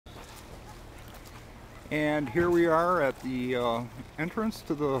And here we are at the entrance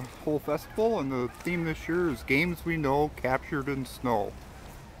to the whole festival, and the theme this year is Games We Know Captured in Snow.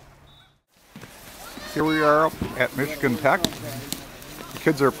 Here we are up at Michigan Tech. The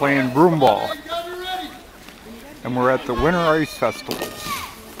kids are playing broom ball. And we're at the Winter Ice Festival,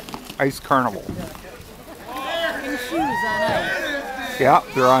 Ice Carnival. In shoes on ice. Yeah,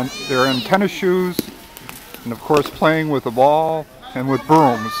 they're in tennis shoes, and of course playing with a ball and with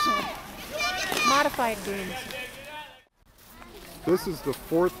brooms. Modified brooms. This is the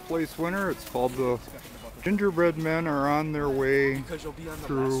 4th place winner. It's called the Gingerbread Men Are on Their Way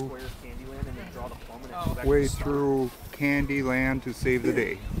through Candyland to save the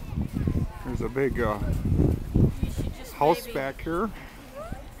day. There's a big house back here.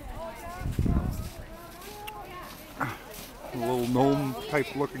 A little gnome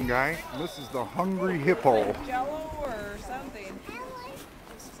type looking guy. And this is the Hungry Hippo. Jello or something.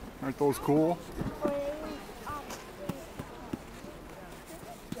 Aren't those cool?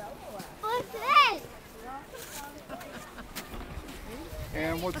 What's this?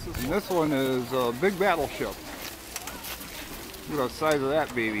 And what's this? And this one is a big battleship. Look at the size of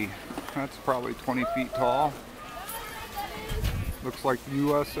that baby. That's probably 20 feet tall. Looks like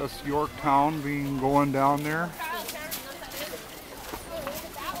USS Yorktown going down there.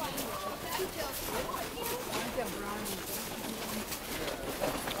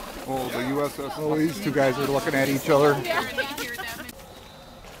 Oh, the USS. Oh, these two guys are looking at each other.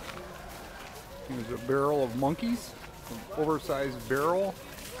 There's a barrel of monkeys, an oversized barrel.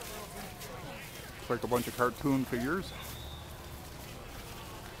 Looks like a bunch of cartoon figures.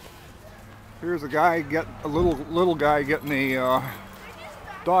 Here's a guy little guy getting a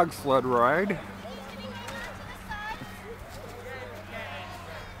dog sled ride.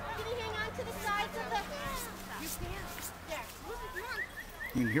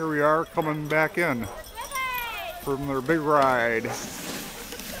 And here we are coming back in from their big ride.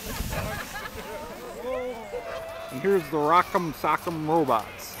 And here's the Rock'em Sock'em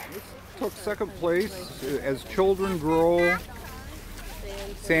Robots. This took 2nd place. As children grow,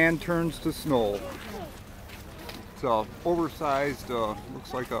 sand turns to snow. It's a oversized,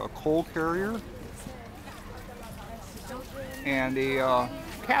 looks like a coal carrier, and a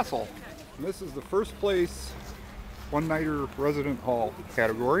castle. And this is the 1st place one-nighter resident hall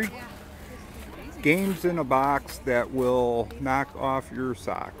category. Games in a box that will knock off your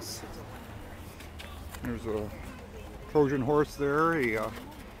socks. There's a Trojan horse there, a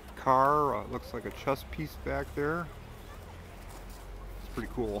car, looks like a chess piece back there. It's pretty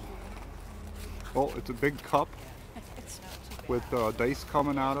cool. Oh, it's a big cup with dice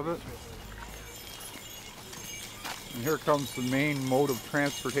coming out of it. And here comes the main mode of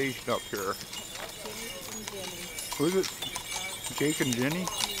transportation up here. Who is it? Jake and Jenny?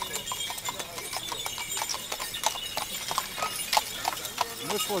 And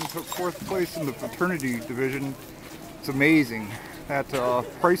this one took 4th place in the fraternity division. It's amazing. That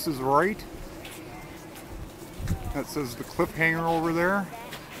Price is Right. That says the cliffhanger over there.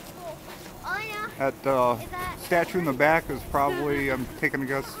 That statue in the back is probably, I'm taking a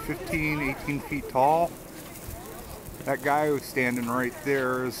guess, 15, 18 feet tall. That guy who's standing right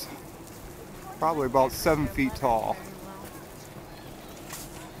there is probably about 7 feet tall.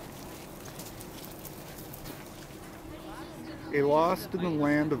 A lost in the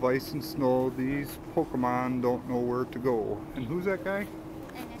land of ice and snow, these Pokemon don't know where to go. And who's that guy?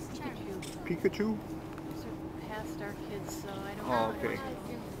 Pikachu? These are past our kids, so I don't know. Oh, okay.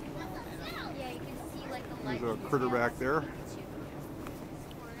 There's a critter back there.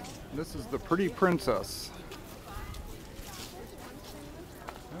 This is the Pretty Princess.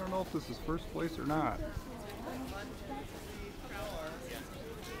 I don't know if this is 1st place or not.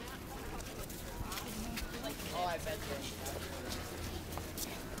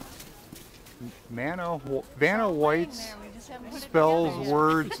 Vanna White's spells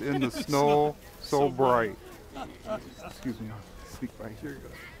words in the snow so bright. Excuse me, I'll speak by here.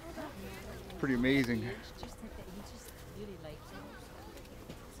 It's pretty amazing.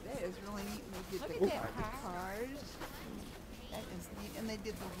 That is really neat. They did the cars. That is neat. And they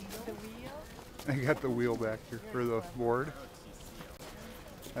did the wheel. I got the wheel back here for the board.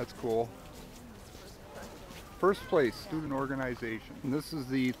 That's cool. 1st place, student organization. And this is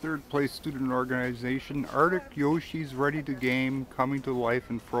the 3rd place student organization, Arctic Yoshi's Ready to Game, coming to life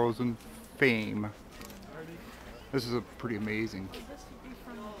in Frozen fame. This is pretty amazing.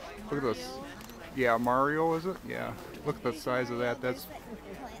 Look at this. Yeah, Mario, is it? Yeah. Look at the size of that. That's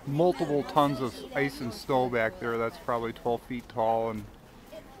multiple tons of ice and snow back there. That's probably 12 feet tall and,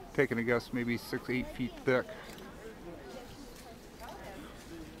 taking a guess, maybe 6-8 feet thick.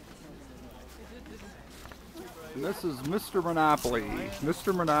 And this is Mr. Monopoly.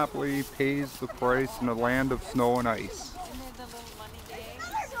 Mr. Monopoly pays the price in a land of snow and ice.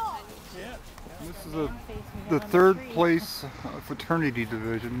 This is the third place fraternity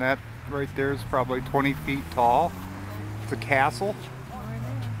division. That right there is probably 20 feet tall. It's a castle.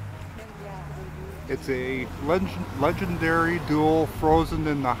 It's a legendary duel frozen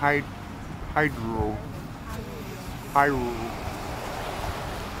in the Hyrule.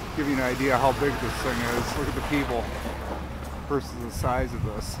 Give you an idea how big this thing is. Look at the people versus the size of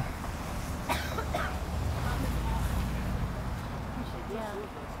this.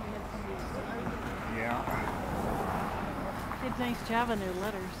 Yeah. They did a nice job on their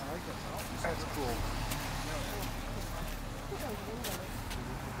letters. That's cool.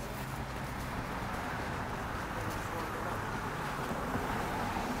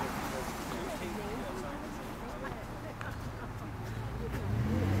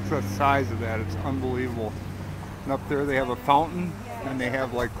 The size of that, it's unbelievable. And up there they have a fountain and they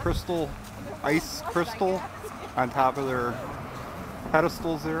have like crystal, ice crystal on top of their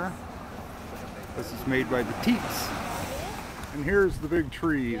pedestals there. This is made by the Teats. And here's the big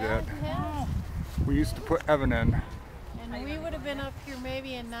tree that we used to put Evan in. And we would have been up here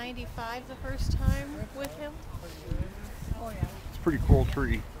maybe in '95 the first time with him. It's a pretty cool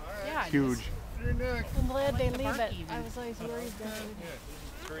tree. Yeah, It's huge. I'm glad they leave it. I was always worried that they would.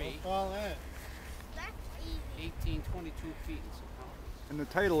 Tree. 1822 feet. And the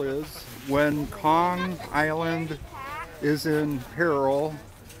title is When Kong Island is in Peril,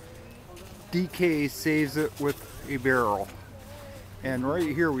 DK saves it with a barrel. And right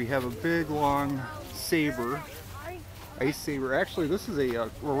here we have a big long saber, ice saber. Actually this is a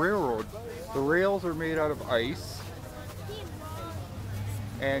railroad. The rails are made out of ice.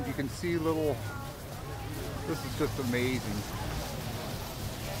 And you can see little, this is just amazing.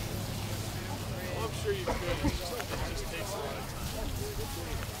 I'm sure you could. It just takes a lot of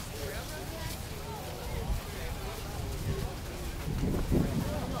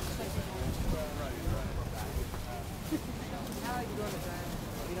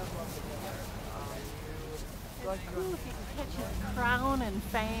It's cool if you can catch his crown and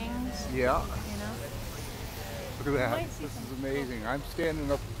fangs. Yeah. You know? Look at that. This is amazing. I'm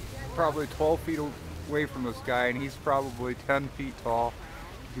standing up probably 12 feet away from this guy and he's probably 10 feet tall.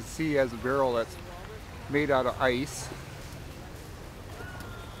 You can see he has a barrel that's made out of ice.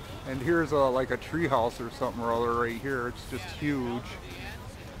 And here's like a tree house or something or other right here. It's just huge.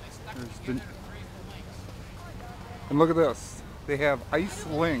 And look at this. They have ice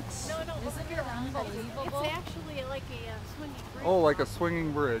links. No, isn't it unbelievable? It's actually like a swinging bridge. Oh, like a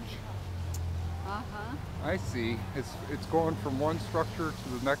swinging bridge. Uh-huh. I see. It's going from one structure to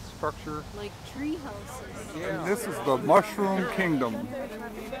the next structure. Like tree houses. Yeah. And this is the Mushroom Kingdom.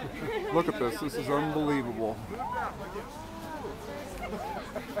 Look at this. This is unbelievable.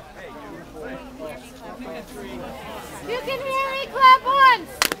 You can hear me clap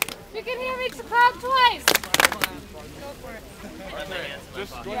once. You can hear me clap twice.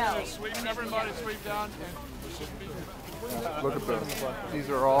 Just go ahead and sweep, everybody sweep down. Look at this. These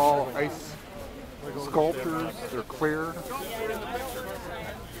are all ice sculptures. They're clear.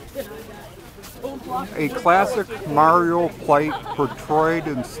 A classic Mario plight portrayed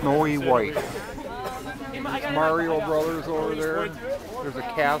in snowy white. Mario Brothers over there. There's a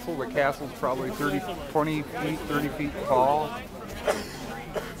castle. The castle's probably 20 feet, 30 feet tall.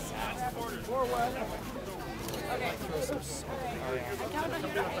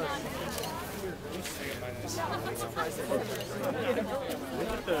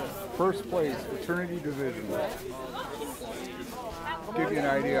 First place, fraternity division. Give you an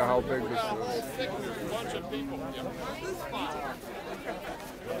idea how big this is.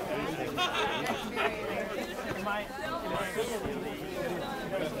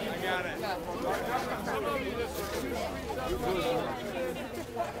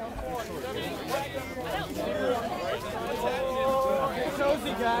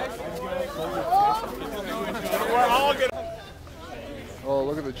 Oh,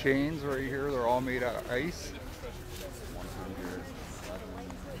 look at the chains right here. They're all made out of ice.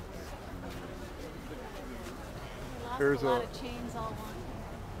 There's a lot of chains all along.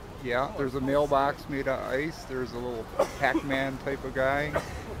 Yeah, there's a mailbox made out of ice. There's a little Pac-Man type of guy.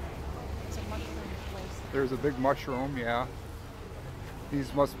 It's a mushroom place. There's a big mushroom, yeah.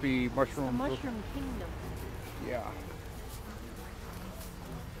 These must be mushroom. The Mushroom Kingdom. Yeah.